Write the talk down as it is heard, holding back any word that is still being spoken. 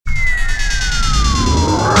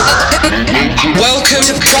Welcome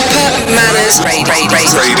to Proper Manners Radio.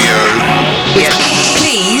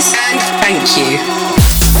 Please and thank you.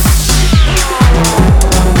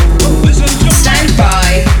 Stand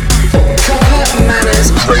by for Proper Manners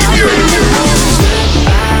Radio.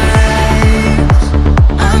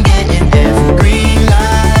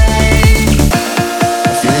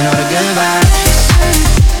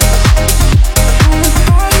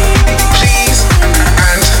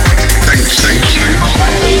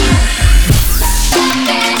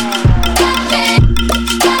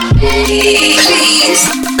 Please,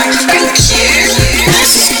 thank you.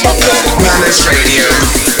 This is Proper Manners Radio.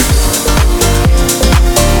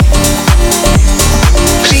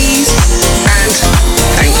 Please and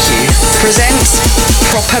thank you. Presents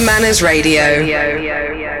Proper Manners Radio.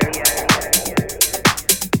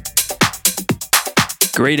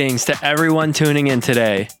 Greetings to everyone tuning in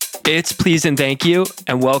today. It's Please and Thank You,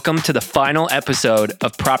 and welcome to the final episode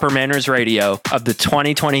of Proper Manners Radio of the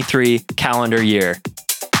 2023 calendar year.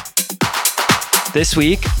 This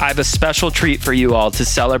week, I have a special treat for you all to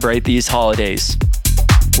celebrate these holidays.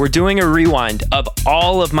 We're doing a rewind of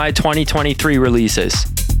all of my 2023 releases.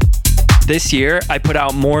 This year, I put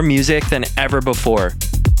out more music than ever before,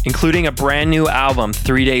 including a brand new album,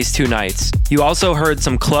 3 Days, 2 Nights. You also heard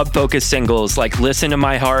some club-focused singles like Listen to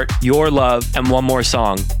My Heart, Your Love, and One More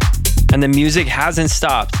Song. And the music hasn't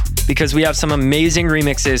stopped because we have some amazing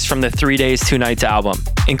remixes from the 3 Days, 2 Nights album,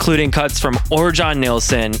 including cuts from Orjan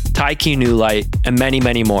Nilsen, Taiki Newlight, and many,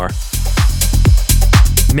 many more.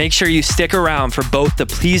 Make sure you stick around for both the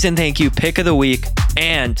Please and Thank You pick of the week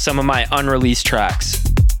and some of my unreleased tracks.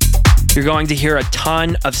 You're going to hear a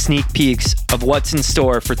ton of sneak peeks of what's in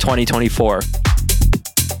store for 2024.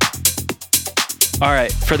 All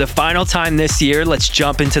right, for the final time this year, let's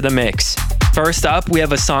jump into the mix. First up, we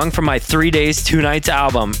have a song from my 3 Days, 2 Nights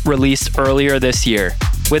album released earlier this year.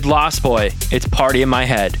 With Lost Boy, it's Party in My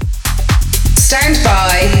Head. Stand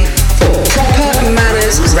by for Proper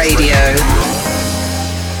Manners Radio.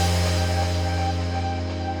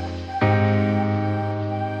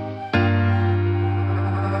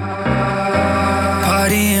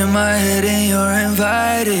 Party in my head and you're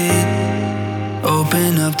invited.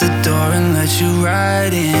 Open up the door and let you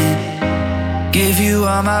right in. Give you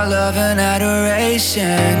all my love and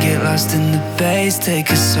adoration. Get lost in the bass, take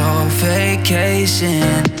a soul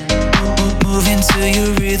vacation. Move into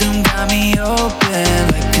your rhythm, got me open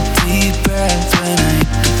like a deep breath when I hit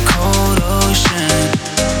the cold ocean.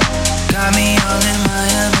 Got me all in my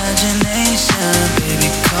imagination. Baby,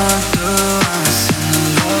 come through, I'ma send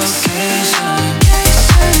the location.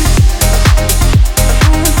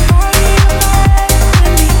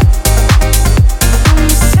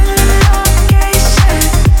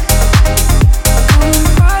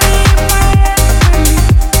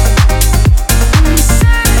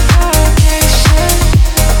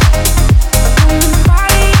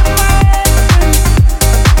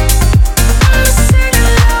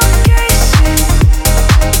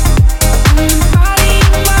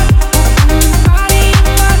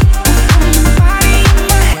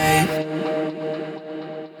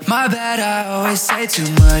 My bad, I always say too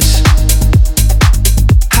much.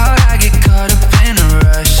 How'd I get caught up in a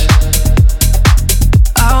rush?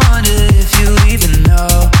 I wonder if you even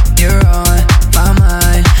know you're on my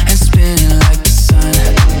mind and spinning like the sun.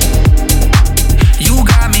 You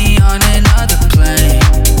got me on another plane,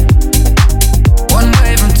 one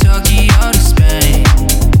way from Tokyo to Spain.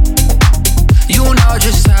 You know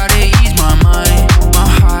just how to ease my mind, my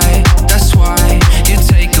heart. That's why you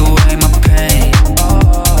take away my pain.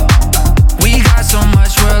 So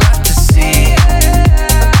much we're left to see.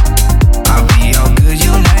 I'll be all good,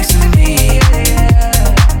 you next to me.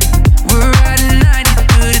 We're riding 90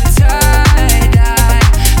 through the twilight.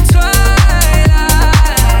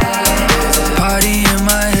 Party in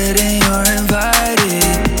my head and you're invited.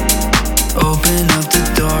 Open up the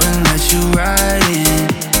door and let you right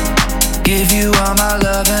in. Give you all my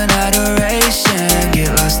love and adoration.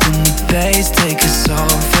 Get lost in the bass, take a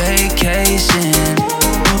soul vacation.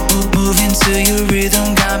 Move into your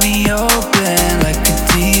rhythm, got me open like a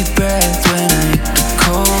deep breath when I hit the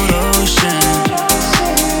cold ocean.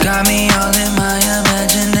 Got me all in my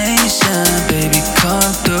imagination. Baby,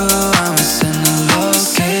 come through, I'ma send the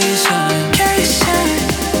location.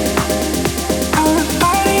 I'ma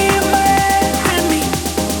party in my head with me.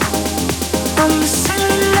 I'ma send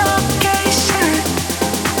the location.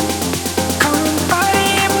 Come party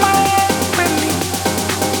in my head with me.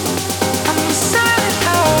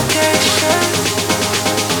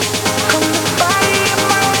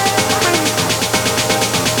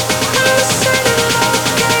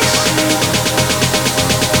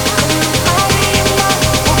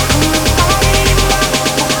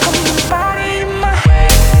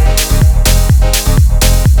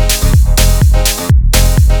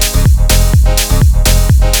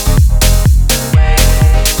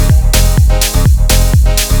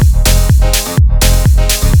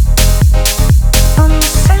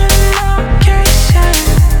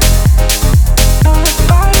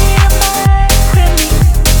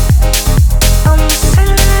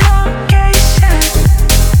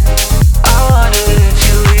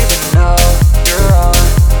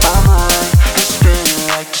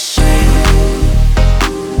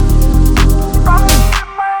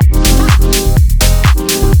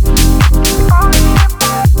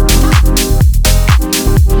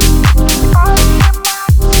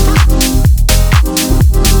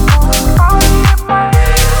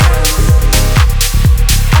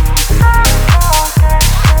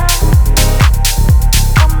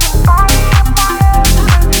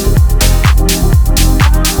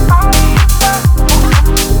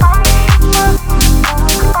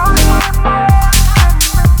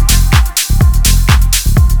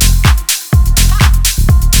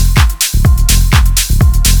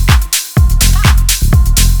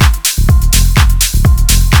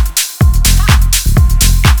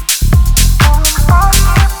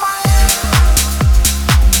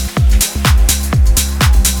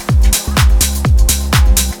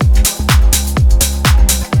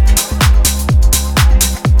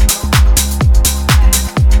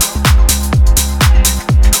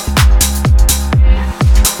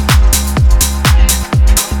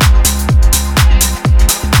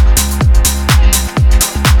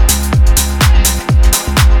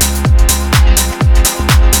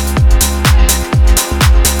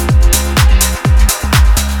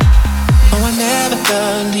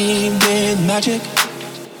 magic,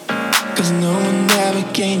 'cause no one ever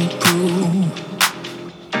gained it proof.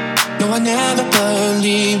 No, I never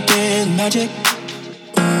believed in magic.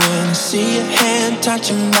 When I see your hand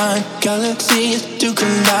touching mine, galaxies do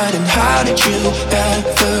collide. And how did you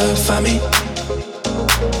ever find me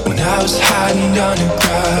when I was hiding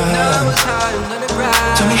underground?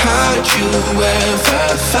 Tell me, how did you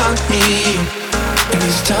ever find me in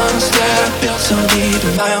these tunnels that I built so deep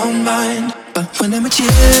in my own mind? But when I'm with you,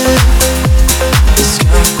 the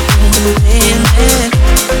sky ain't the limit.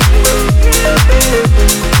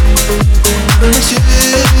 When I'm with you,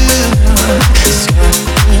 the sky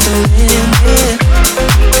ain't the limit.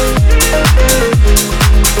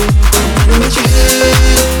 When I'm with you,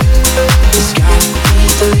 the sky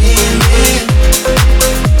ain't the limit.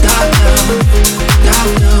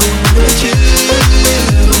 No, when I'm with you,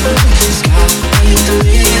 the sky ain't the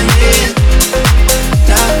limit.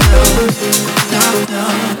 No.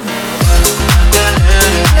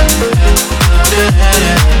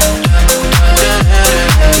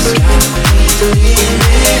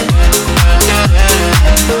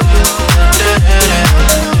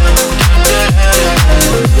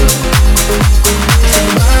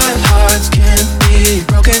 My heart can't be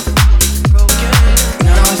broken.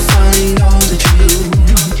 Now I finally know the truth.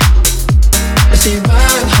 I say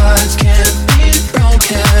my heart can't be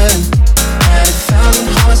broken. I found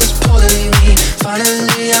a horse that's pulling me.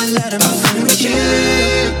 Finally I let him out with you.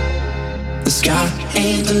 The sky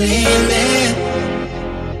ain't the limit.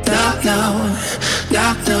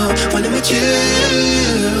 No, when I'm with you,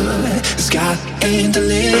 the sky ain't the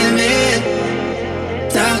limit.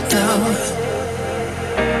 No.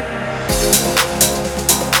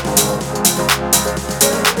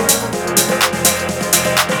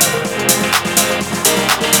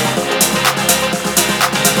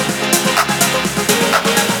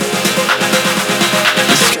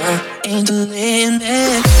 Ain't the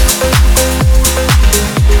limit.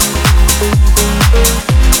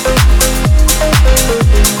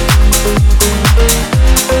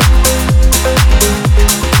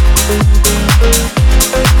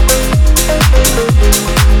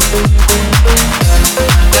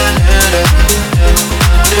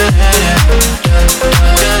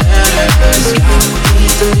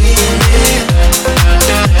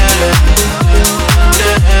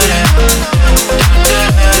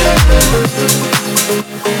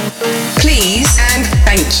 Please and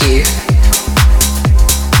thank you.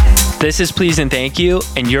 This is Please and Thank You,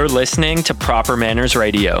 and you're listening to Proper Manners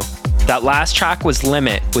Radio. That last track was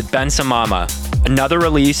Limit with Ben Samama, another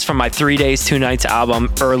release from my 3 Days 2 Nights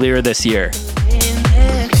album earlier this year.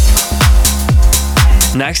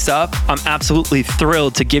 Next up, I'm absolutely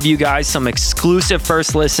thrilled to give you guys some exclusive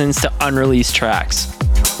first listens to unreleased tracks.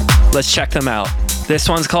 Let's check them out. This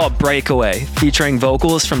one's called Breakaway, featuring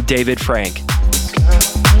vocals from David Frank.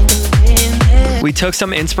 We took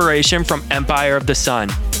some inspiration from Empire of the Sun,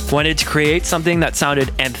 wanted to create something that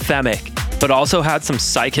sounded anthemic, but also had some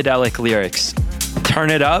psychedelic lyrics. Turn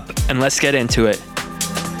it up and let's get into it.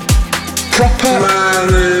 Proper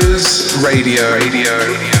Manners Radio.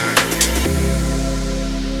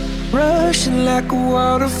 Rushing like a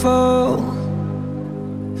waterfall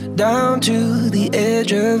down to the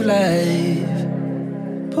edge of life,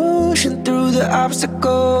 pushing through the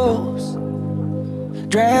obstacles,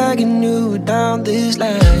 dragging you down this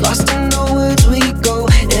line. Lost in the woods we go,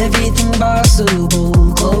 everything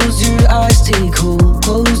possible. Close your eyes, take hold.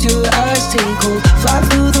 Close your eyes, take hold. Fly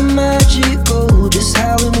through the magical, just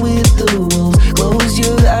howling with the wolves. Close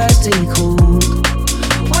your eyes, take hold.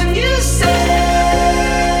 When you say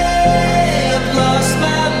I've lost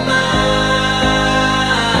my mind,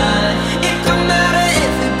 it don't matter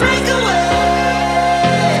if we break away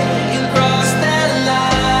and cross that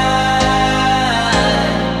line.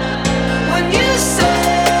 When you say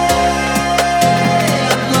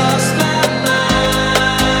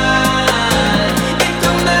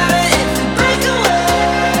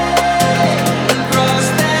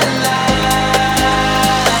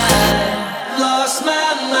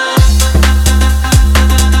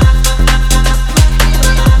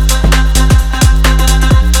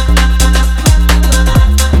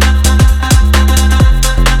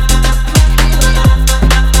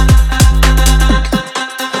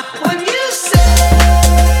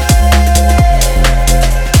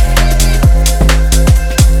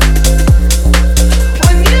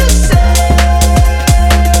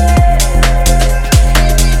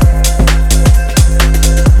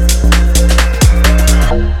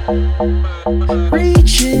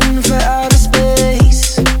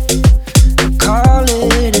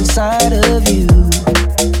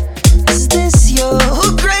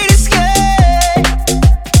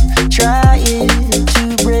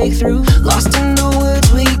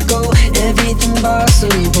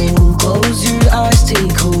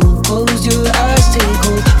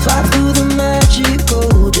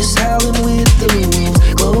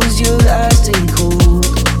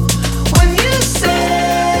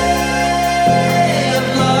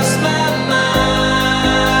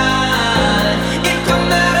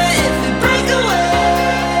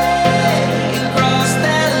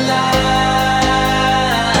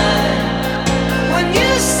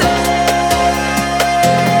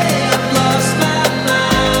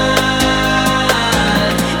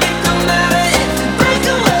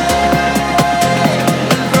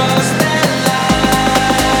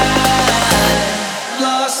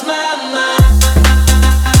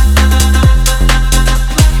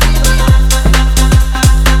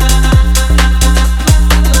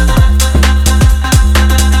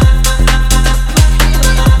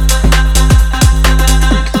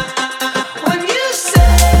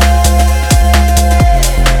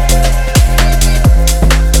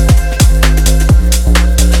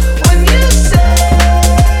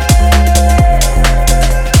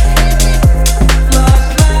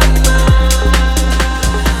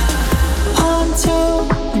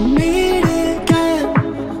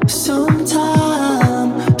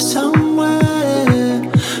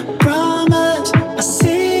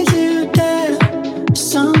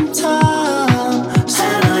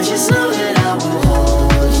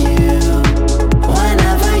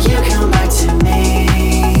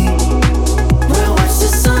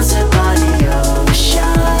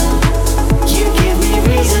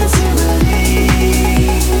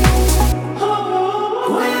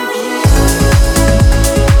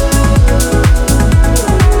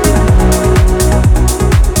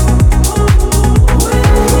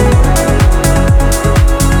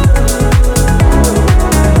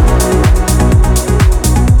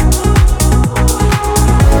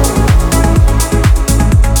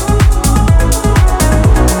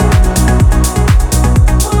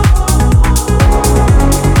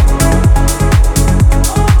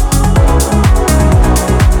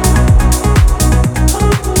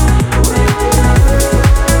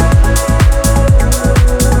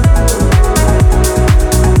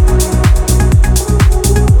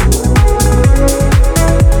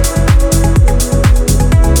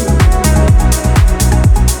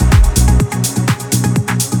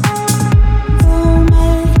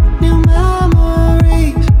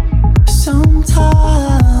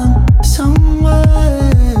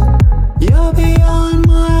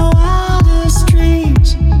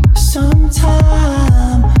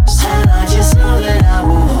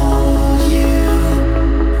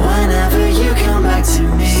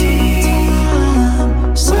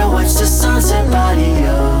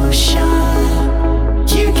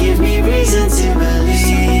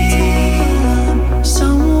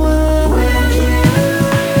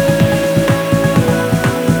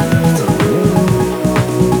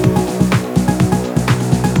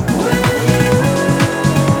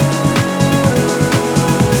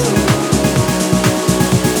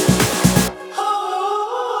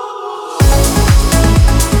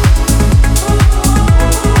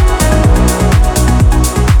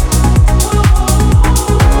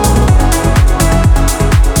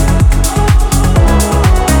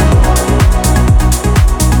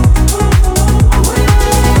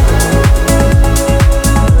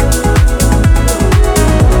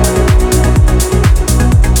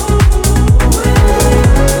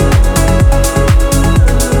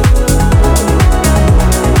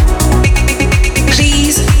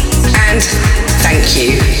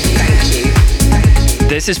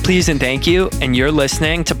This is Please and Thank You, and you're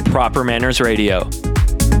listening to Proper Manners Radio.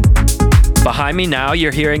 Behind me now,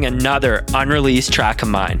 you're hearing another unreleased track of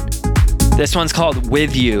mine. This one's called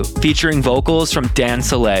With You, featuring vocals from Dan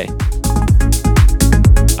Soleil.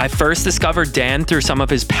 I first discovered Dan through some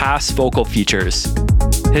of his past vocal features.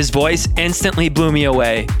 His voice instantly blew me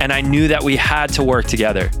away, and I knew that we had to work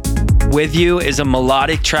together. With You is a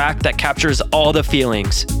melodic track that captures all the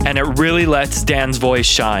feelings, and it really lets Dan's voice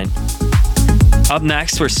shine. Up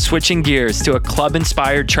next, we're switching gears to a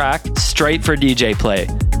club-inspired track straight for DJ play.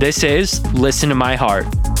 This is Listen to My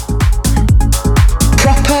Heart.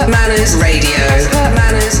 Proper Manners Radio. Proper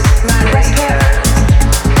Manners Radio.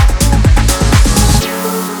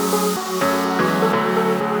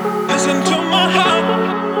 Listen to my heart.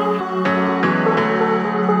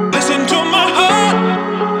 Listen to my heart.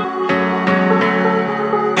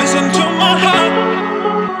 Listen to my heart.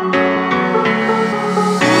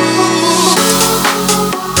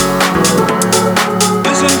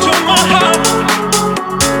 Listen to my heart.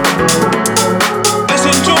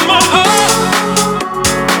 Listen to my heart.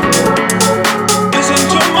 Listen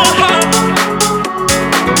to my heart.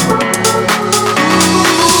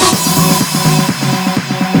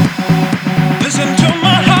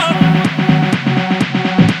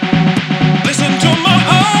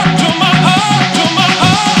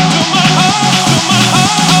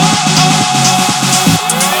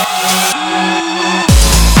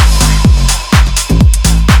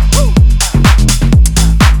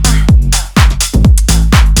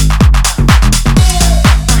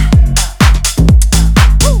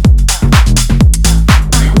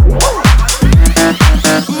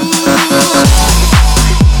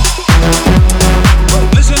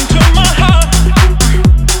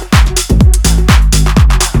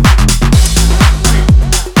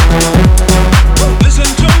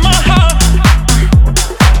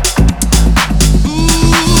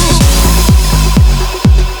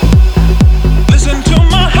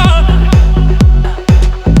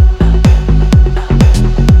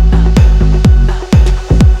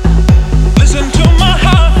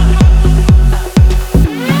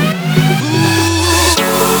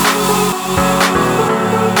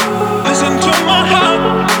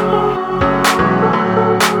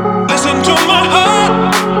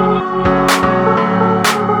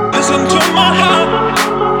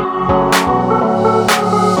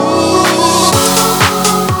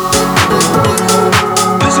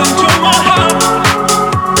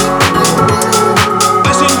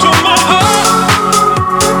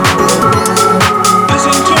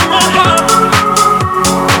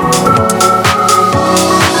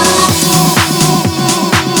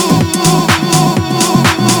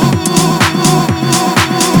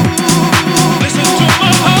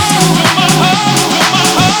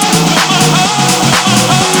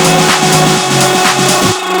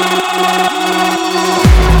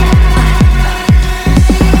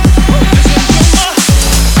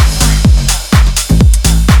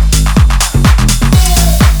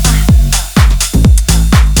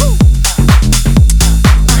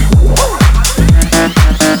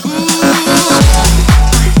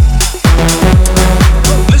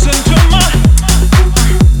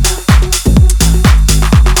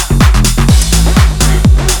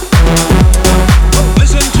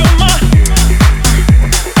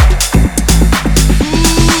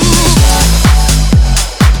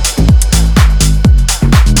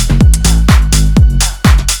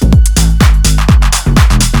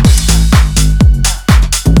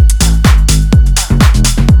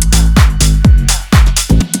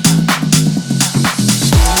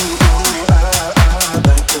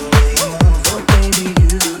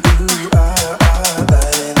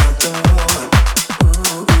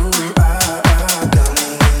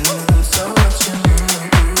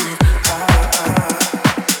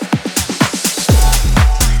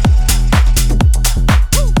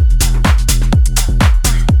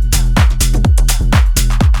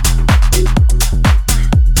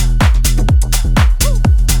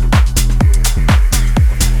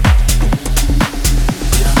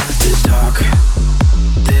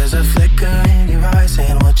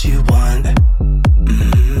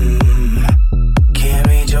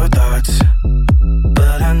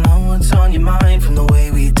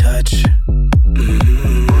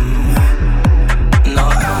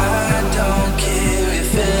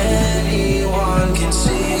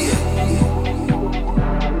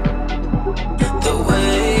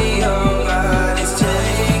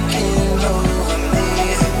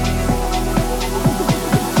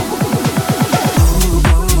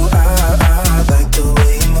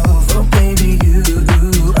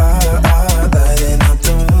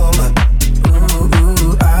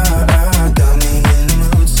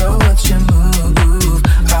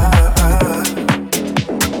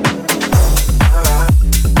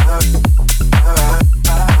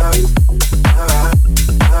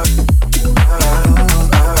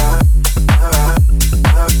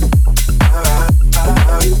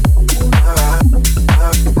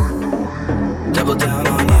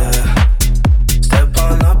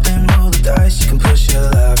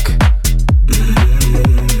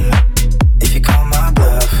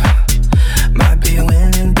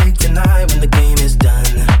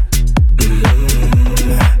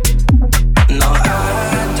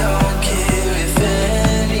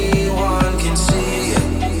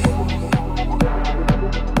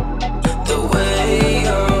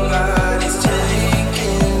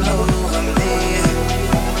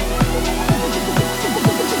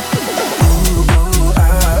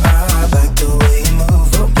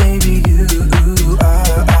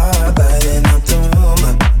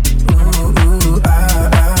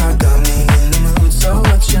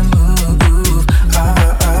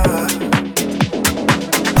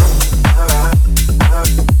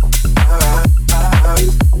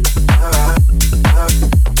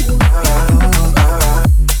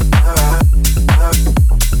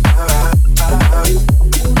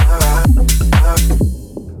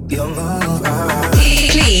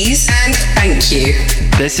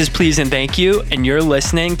 This is Please and Thank You, and you're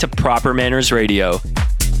listening to Proper Manners Radio.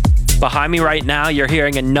 Behind me right now, you're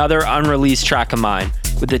hearing another unreleased track of mine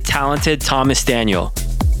with the talented Thomas Daniel.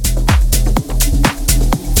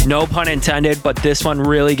 No pun intended, but this one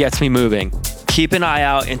really gets me moving. Keep an eye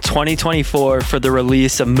out in 2024 for the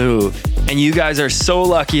release of Move. And you guys are so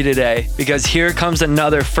lucky today because here comes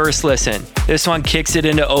another first listen. This one kicks it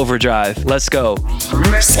into overdrive. Let's go.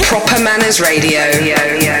 Proper Manners Radio.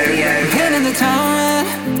 Head in the town,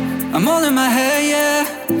 I'm all in my head,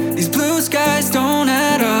 yeah. These blue skies don't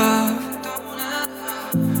add up,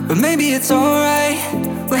 but maybe it's alright.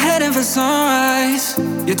 We're heading for sunrise.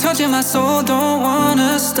 You're touching my soul, don't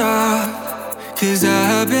wanna stop. 'Cause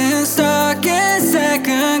I've been stuck in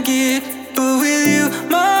second gear, but with you,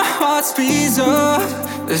 my heart speeds up.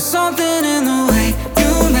 There's something in the way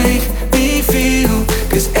you make me feel.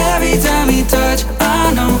 'Cause every time we touch,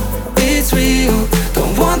 I know it's real.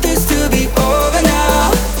 Don't want this to be over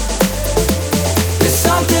now. There's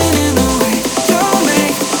something in the way you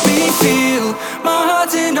make me feel. My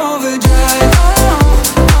heart's in overdrive.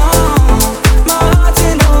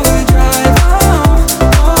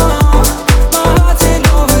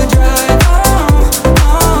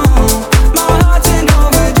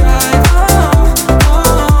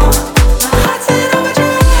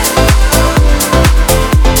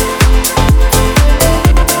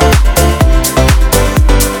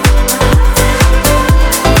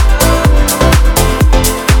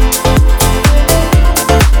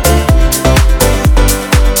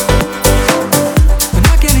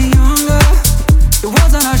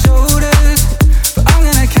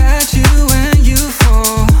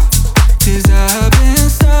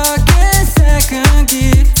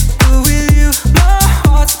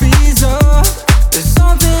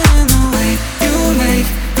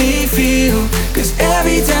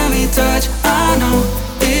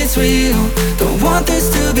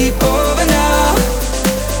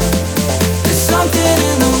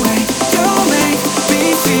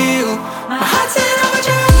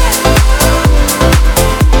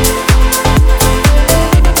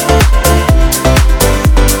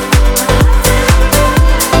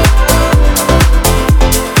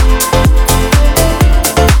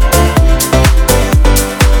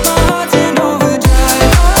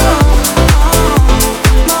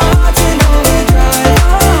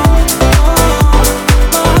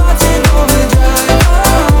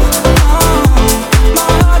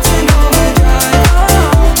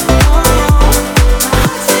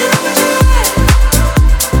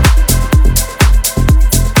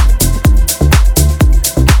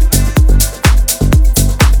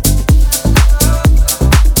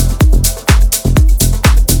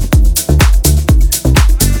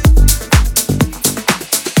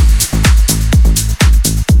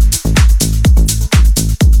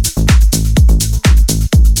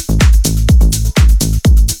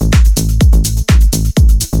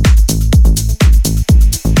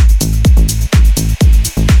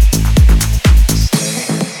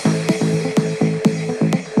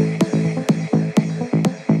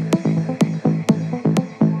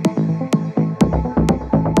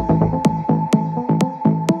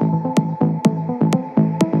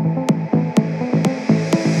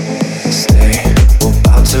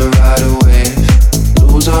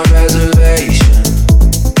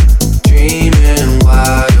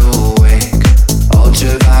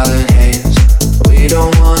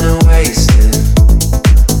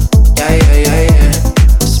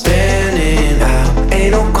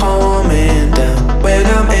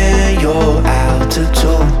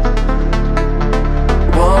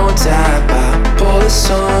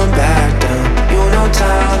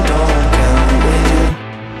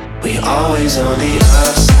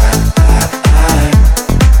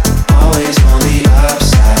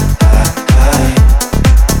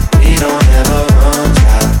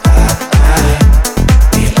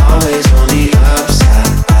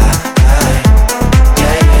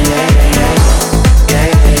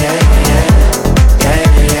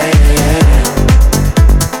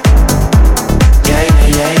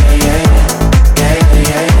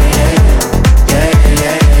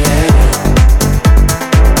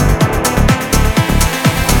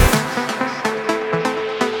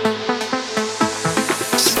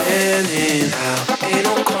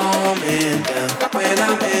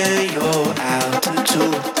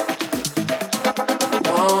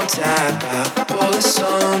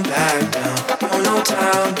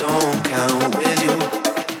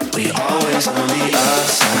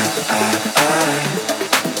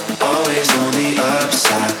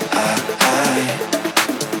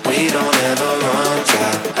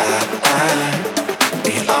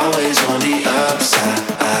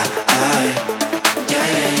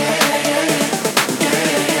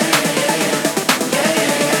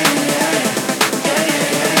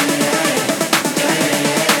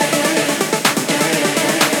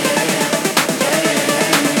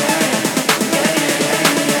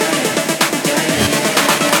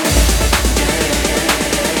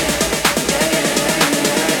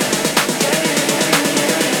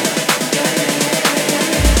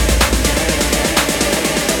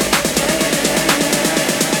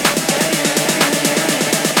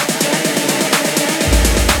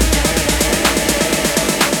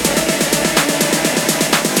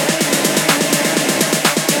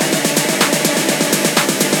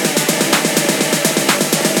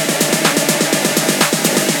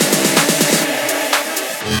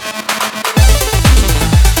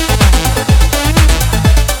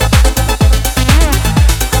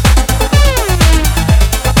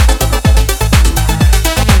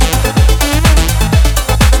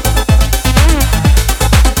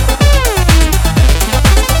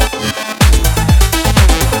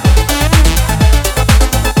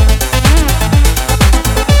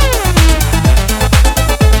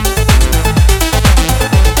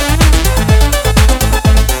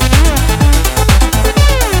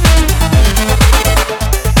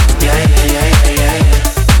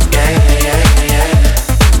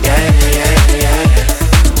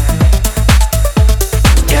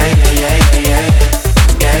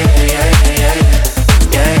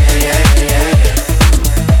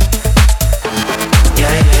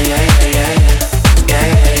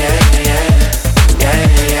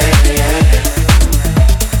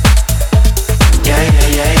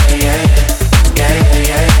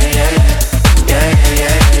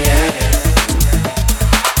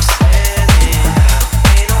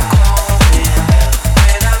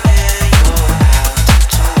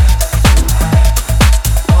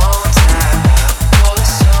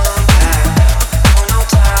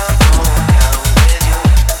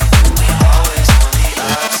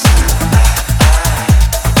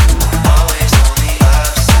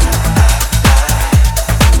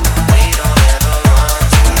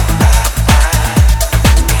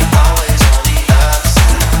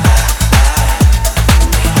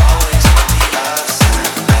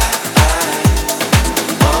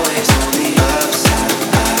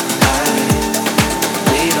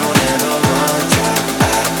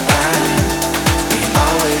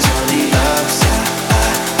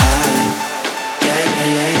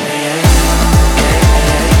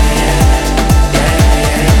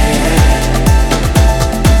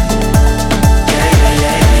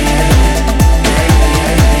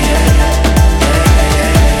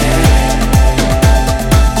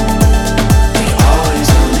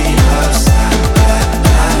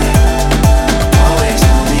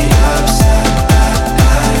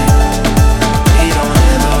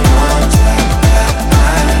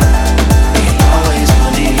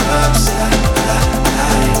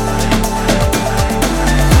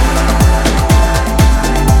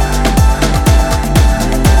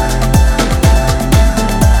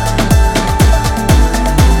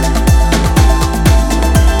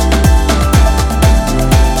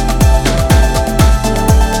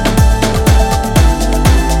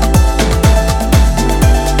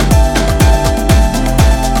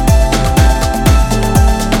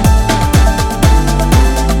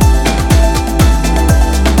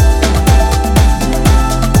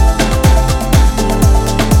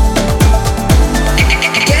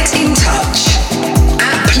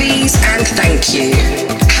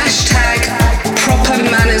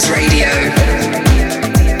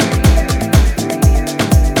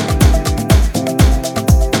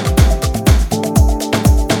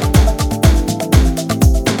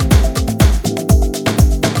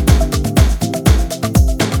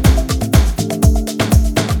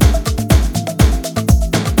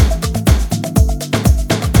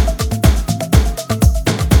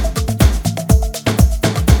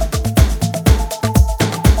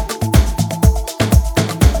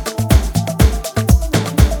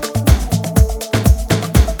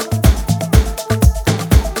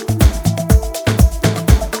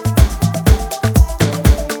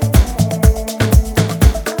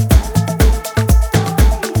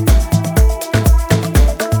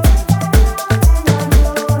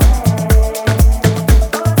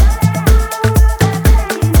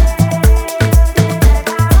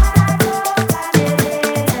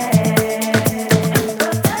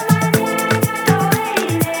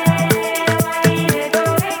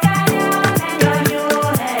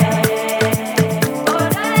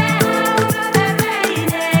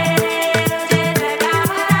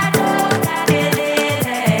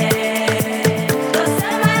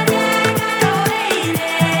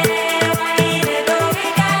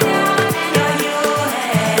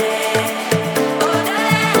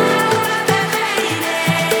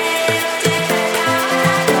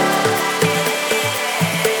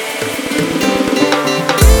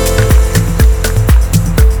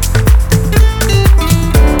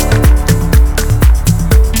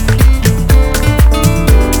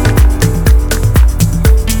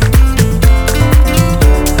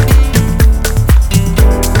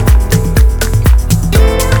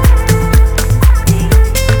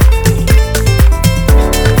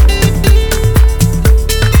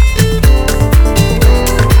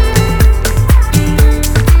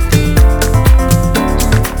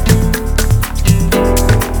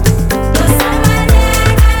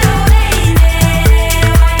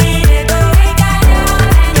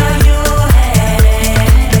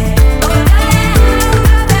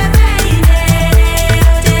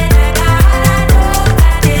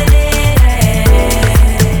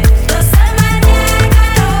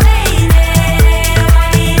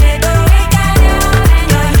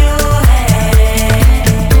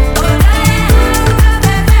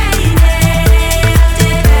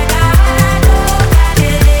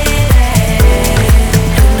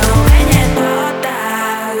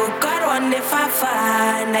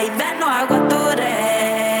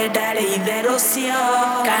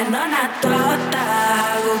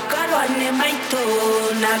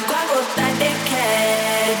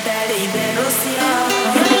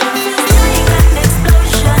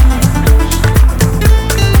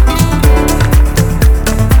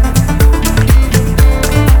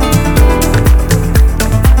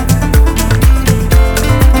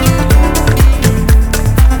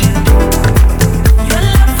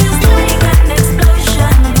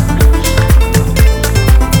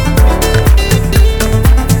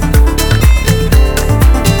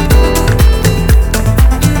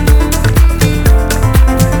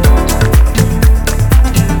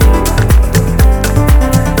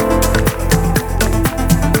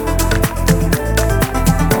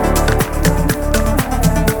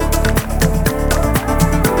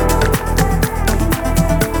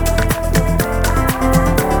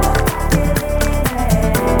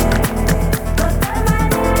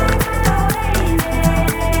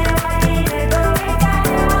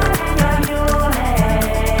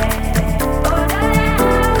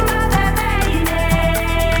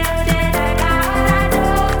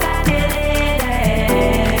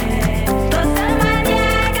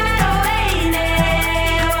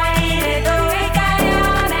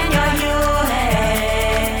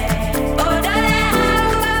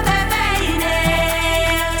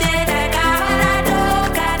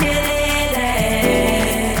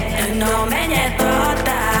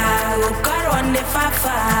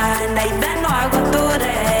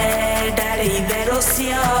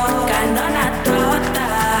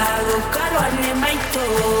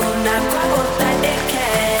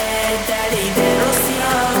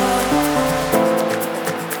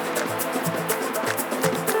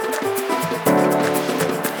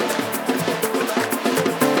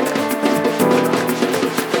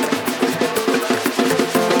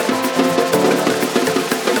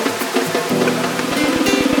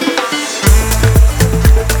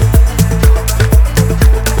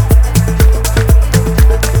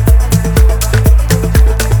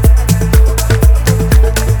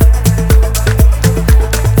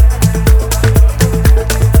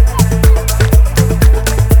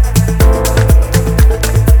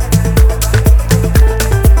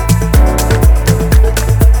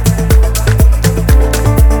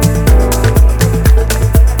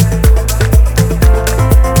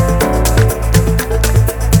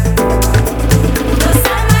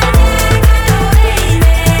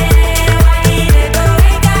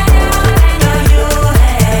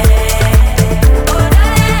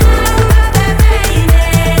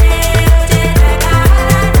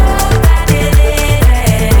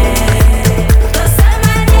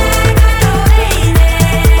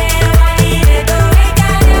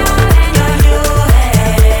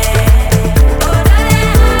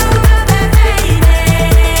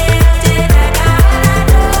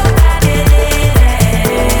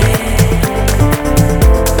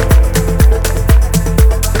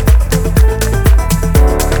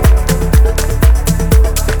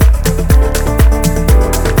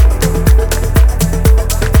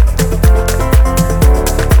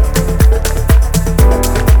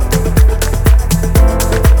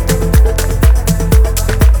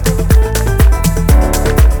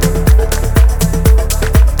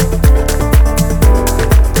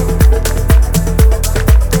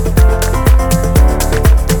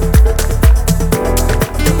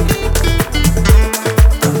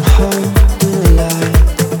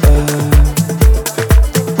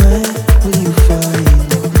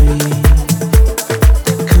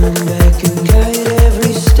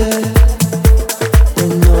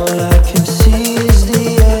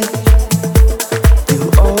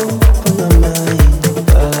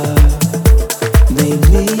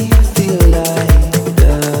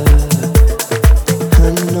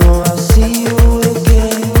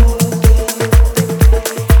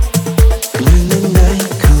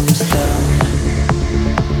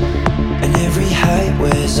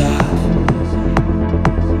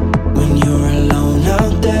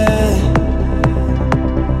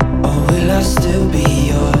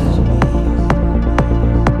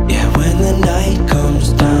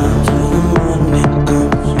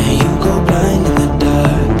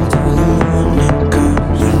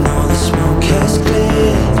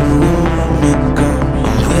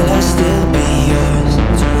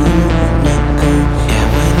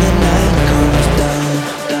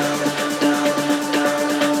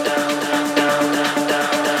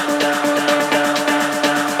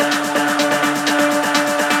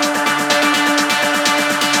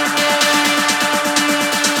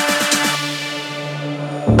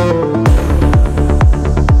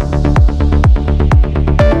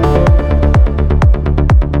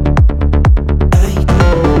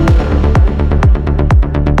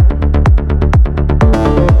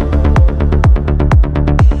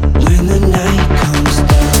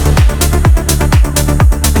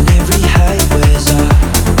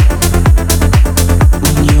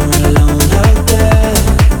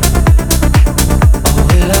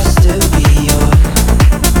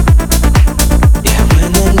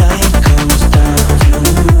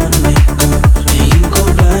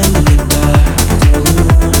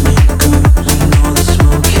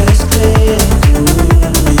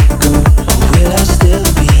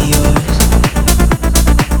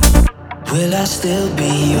 I still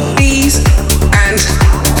be yours? Please and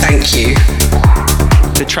thank you.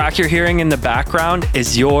 The track you're hearing in the background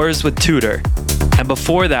is Yours with Tudor. And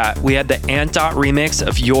before that, we had the Ant Dot remix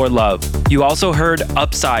of Your Love. You also heard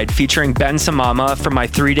Upside featuring Ben Samama from my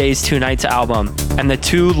 3 Days 2 Nights album, and the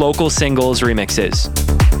 2 local singles remixes.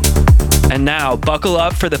 And now, buckle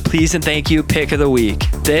up for the Please and Thank You pick of the week.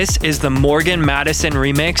 This is the Morgan Madison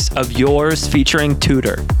remix of Yours featuring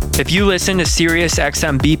Tudor. If you listen to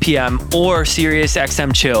SiriusXM BPM or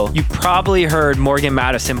SiriusXM Chill, you probably heard Morgan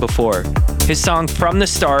Madison before. His song From the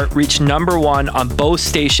Start reached #1 on both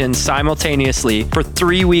stations simultaneously for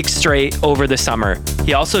 3 weeks straight over the summer.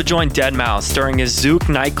 He also joined deadmau5 during his Zouk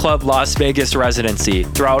nightclub Las Vegas residency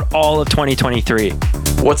throughout all of 2023.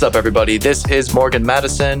 What's up, everybody? This is Morgan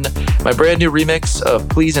Madison. My brand new remix of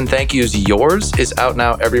Please and Thank You's Yours is out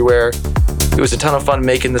now everywhere. It was a ton of fun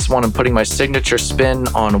making this one and putting my signature spin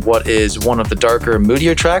on what is one of the darker,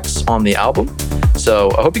 moodier tracks on the album.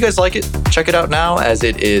 So I hope you guys like it. Check it out now, as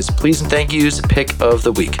it is Please and Thank You's pick of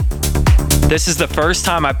the week. This is the first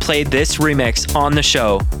time I played this remix on the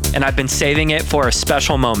show, and I've been saving it for a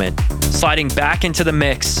special moment. Sliding back into the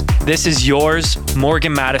mix, this is Yours,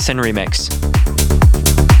 Morgan Madison remix.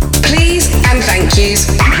 Please and thank yous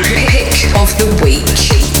pick of the week.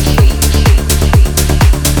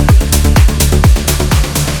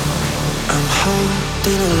 I'm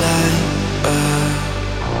holding a light.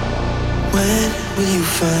 When will you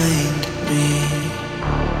find me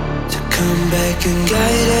to come back and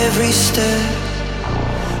guide every step?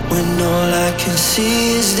 When all I can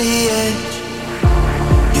see is the edge.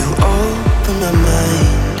 You open my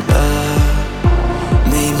mind up,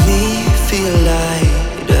 made me feel lighter.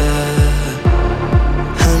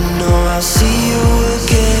 I know I'll see you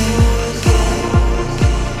again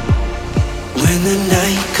when the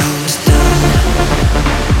night comes down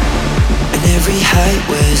and every height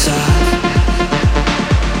wears off.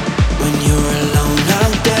 When you're alone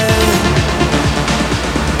out there,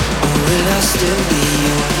 or will I still be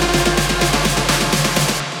yours?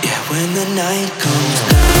 Yeah, when the night comes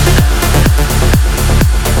down.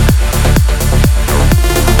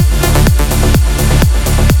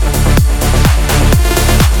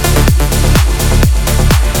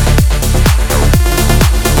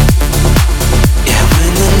 Yeah,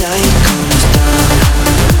 when the night comes down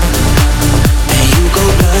and you go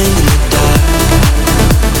blind in the dark.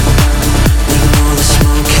 The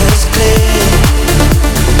smoke has cleared,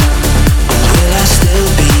 or will I still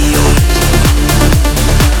be yours?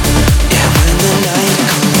 Yeah, when the night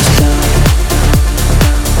comes down.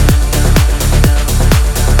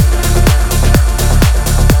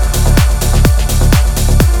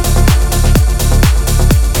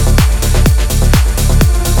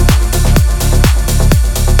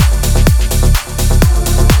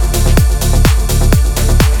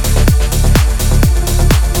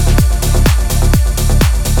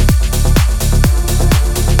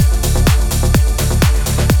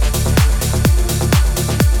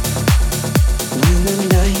 When the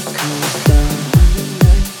night comes down.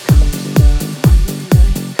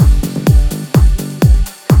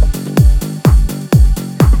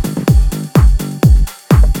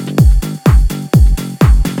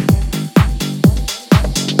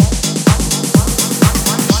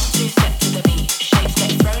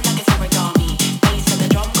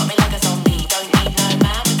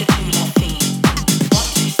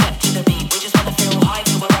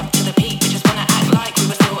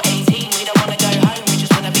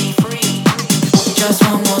 Just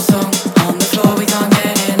one more song on the floor, we can't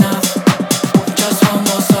get enough. Just one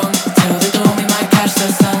more song till the dawn, we might catch the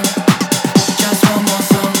sun. Just one more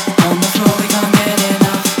song on the floor, we can't get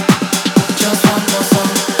enough. Just one more song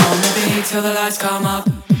on the beat till the lights come up.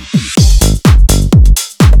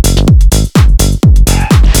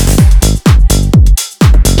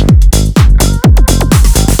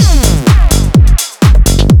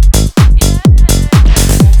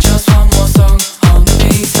 Just one more song on the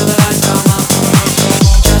beat till the lights come up.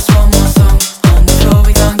 Just one more song on the floor,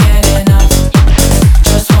 we can't get enough.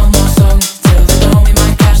 Just one more song till the dawn, we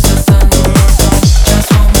might catch the sun. Just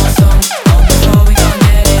one more song on the floor, we can't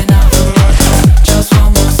get enough. Just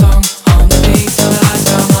one more song on the beat till the lights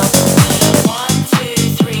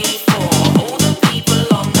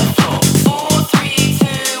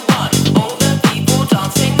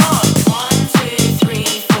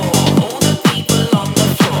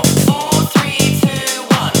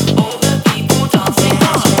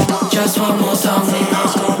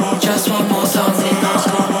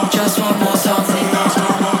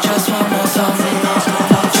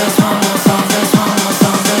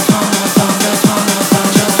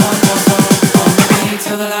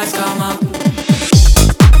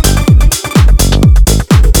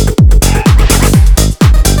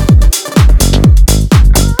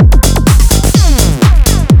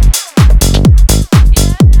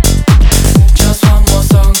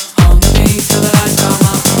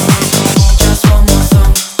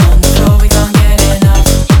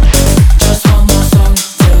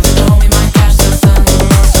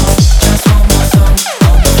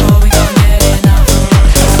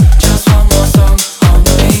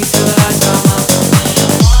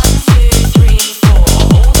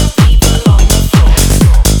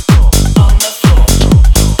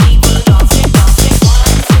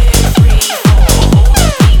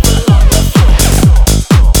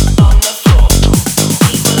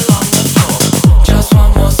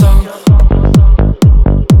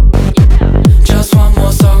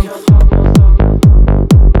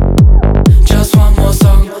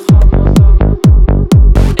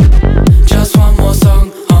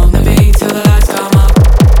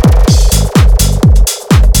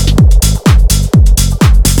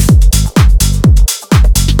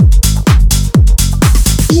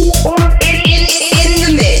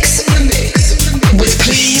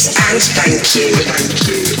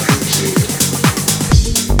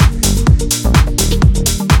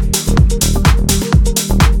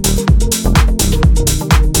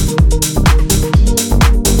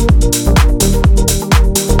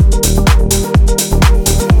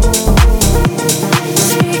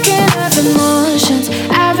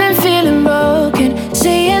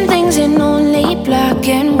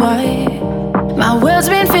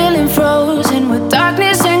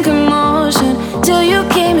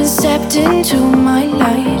stepped into my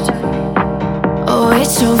light. Oh,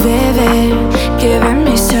 it's so vivid, giving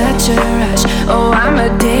me such a rush. Oh, I'm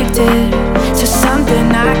addicted to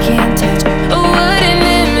something I can't touch. Oh, what an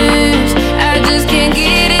image, I just can't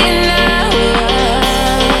get enough.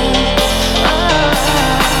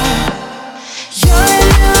 You're a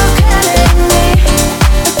new color in me,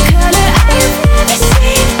 a color I have never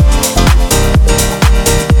seen.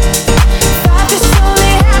 Thought this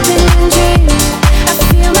only happened in dreams. I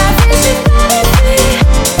feel my vision running free.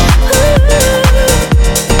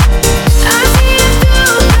 I see it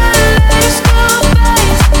through kaleidoscope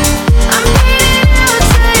eyes. I'm bleeding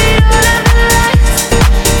outside all of the lights.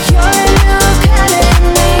 You're a new color in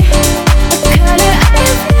me, a color I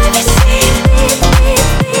have never seen.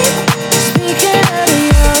 Speaking of the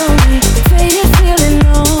only faded, feeling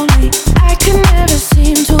lonely. I can never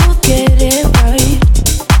seem to get it right.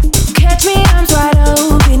 Catch me arms wide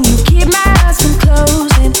open, you keep my eyes from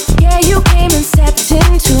closing. Yeah, you came and stepped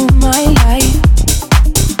into my life.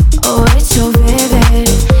 Oh, it's so vivid,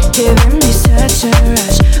 giving me such a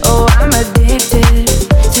rush. Oh, I'm addicted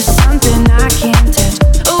to something I can't touch.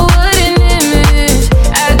 Oh, what an image,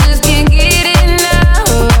 I just can't get enough.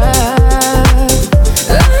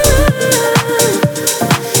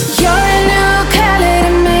 You're a new color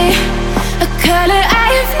to me, a color I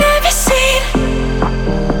have never seen.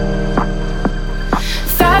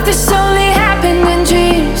 Thought this only happened in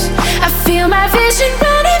dreams. I feel my vision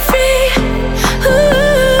running free.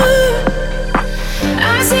 Ooh,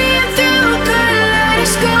 I see it through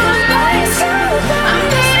kaleidoscope eyes. I'm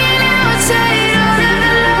bleeding outside all of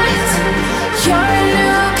the lights. You're a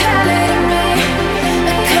new color to me,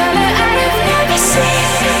 a color I have never seen.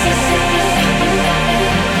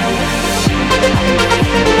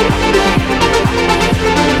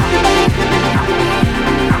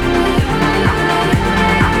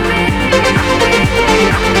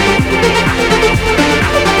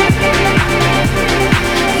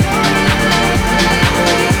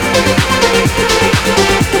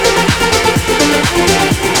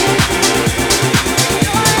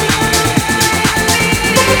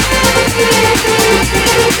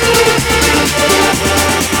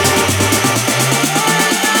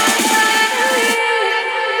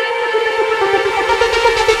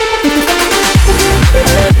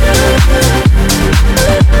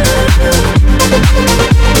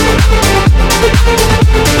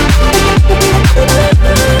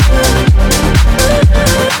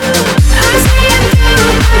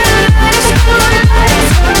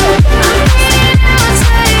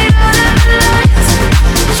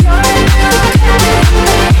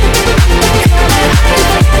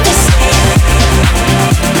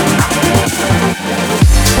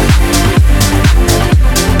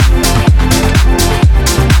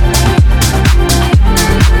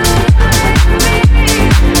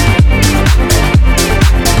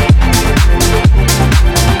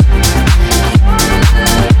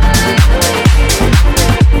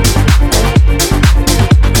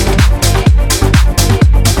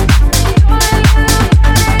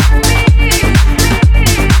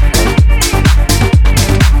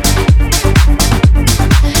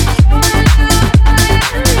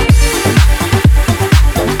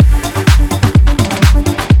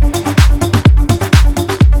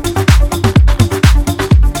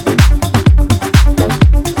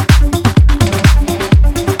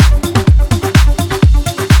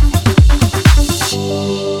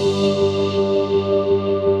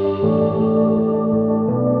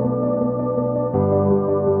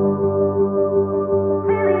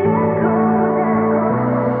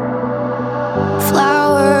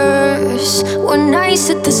 Flowers were nice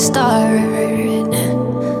at the start,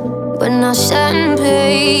 but now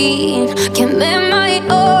champagne can mend my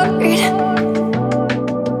art.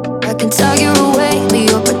 I can tell you're awake, but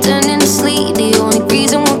you're pretending to sleep. The only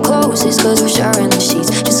reason we're close is cause we're sharing the sheets.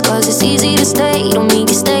 Just cause it's easy to stay, don't mean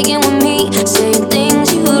you're staying with me. Saying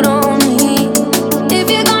things you don't mean. If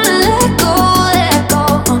you're gonna let go, let go.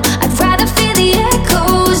 I'd rather feel the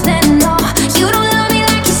echoes than no. You don't love me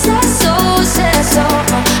like you said so, said so.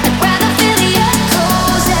 I'd rather feel the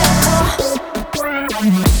echoes, echoes.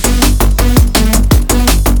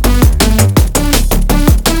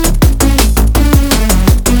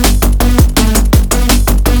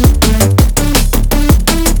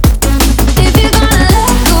 If you're gonna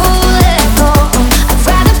let go, let go. I'd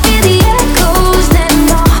rather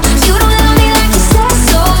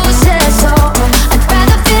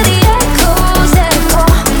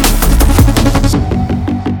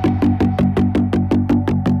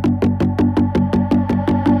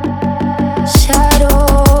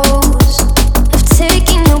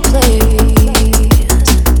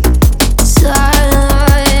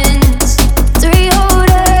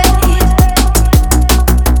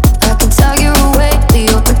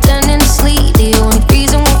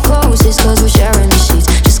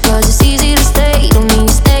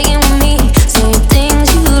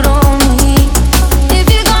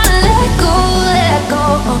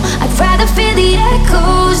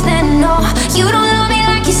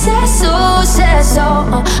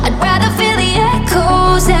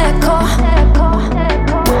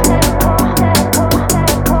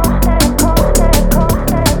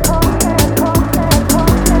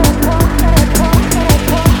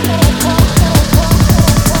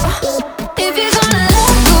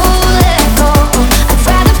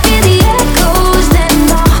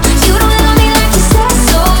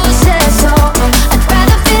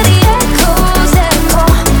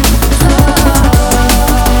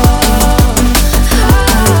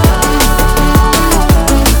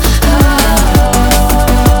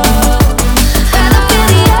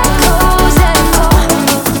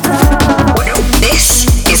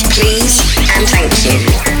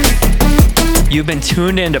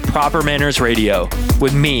tuned into Proper Manners Radio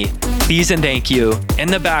with me, Please and Thank You. In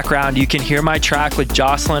the background, you can hear my track with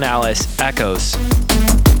Jocelyn Alice, Echoes.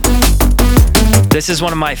 This is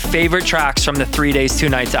one of my favorite tracks from the 3 Days 2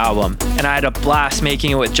 Nights album, and I had a blast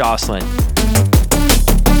making it with Jocelyn.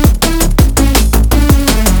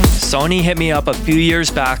 Sony hit me up a few years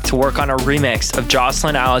back to work on a remix of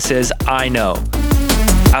Jocelyn Alice's I Know.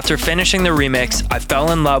 After finishing the remix, I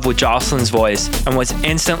fell in love with Jocelyn's voice and was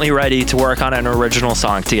instantly ready to work on an original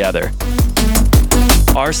song together.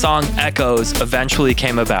 Our song Echoes eventually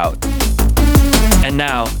came about. And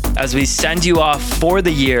now, as we send you off for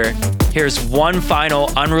the year, here's one final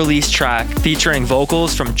unreleased track featuring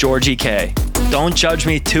vocals from Georgie K. Don't judge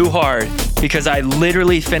me too hard, because I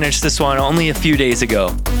literally finished this one only a few days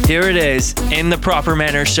ago. Here it is in the Proper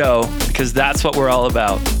Manner Show, because that's what we're all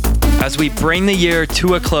about. As we bring the year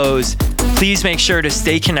to a close, please make sure to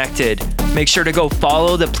stay connected. Make sure to go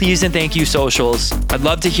follow the Please and Thank You socials. I'd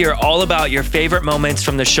love to hear all about your favorite moments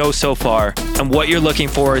from the show so far and what you're looking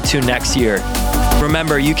forward to next year.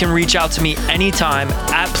 Remember, you can reach out to me anytime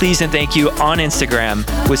at Please and Thank You on Instagram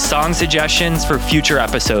with song suggestions for future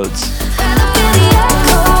episodes.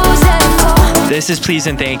 This is Please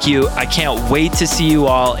and Thank You. I can't wait to see you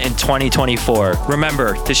all in 2024.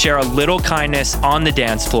 Remember to share a little kindness on the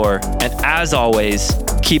dance floor. And as always,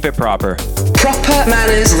 keep it proper. Proper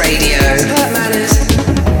Manners Radio. Proper Manners.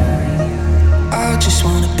 I just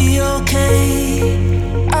wanna be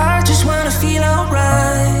okay. I just wanna feel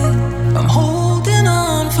alright. I'm holding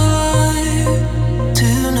on for life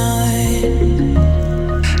tonight.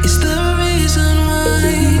 It's the reason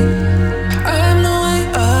why I'm the way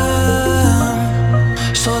I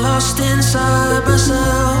am. So lost inside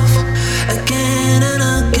myself again and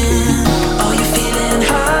again. Are you feeling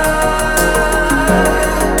high?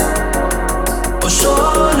 Or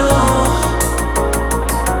solo?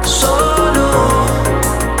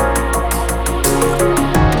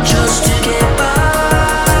 Just to get by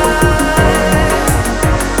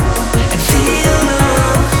and feel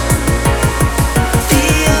love,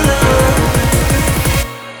 feel love.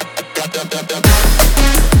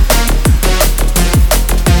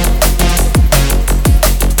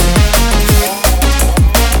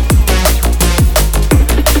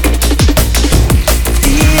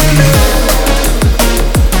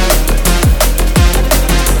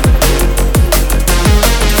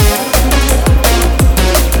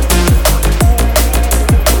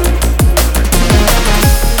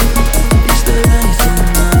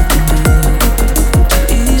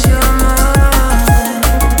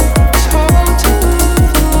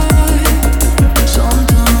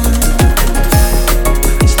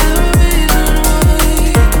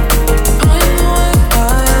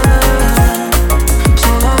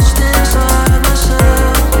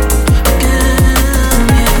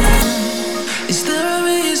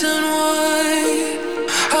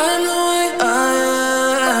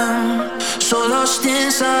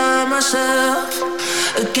 Inside myself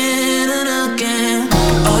again.